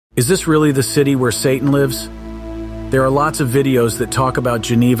Is this really the city where Satan lives? There are lots of videos that talk about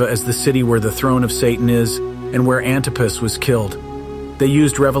Geneva as the city where the throne of Satan is and where Antipas was killed. They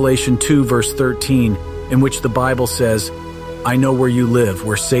used Revelation 2 verse 13, in which the Bible says, "I know where you live,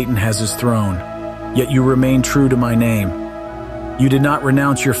 where Satan has his throne. Yet you remain true to my name. You did not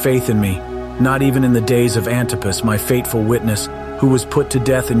renounce your faith in me, not even in the days of Antipas, my faithful witness, who was put to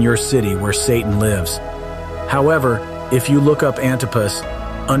death in your city where Satan lives." However, if you look up Antipas,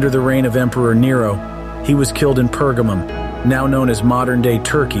 under the reign of Emperor Nero, he was killed in Pergamum, now known as modern-day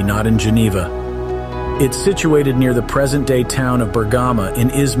Turkey, not in Geneva. It's situated near the present-day town of Bergama in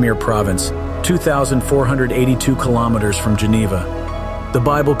Izmir province, 2,482 kilometers from Geneva. The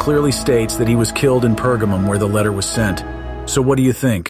Bible clearly states that he was killed in Pergamum where the letter was sent. So what do you think?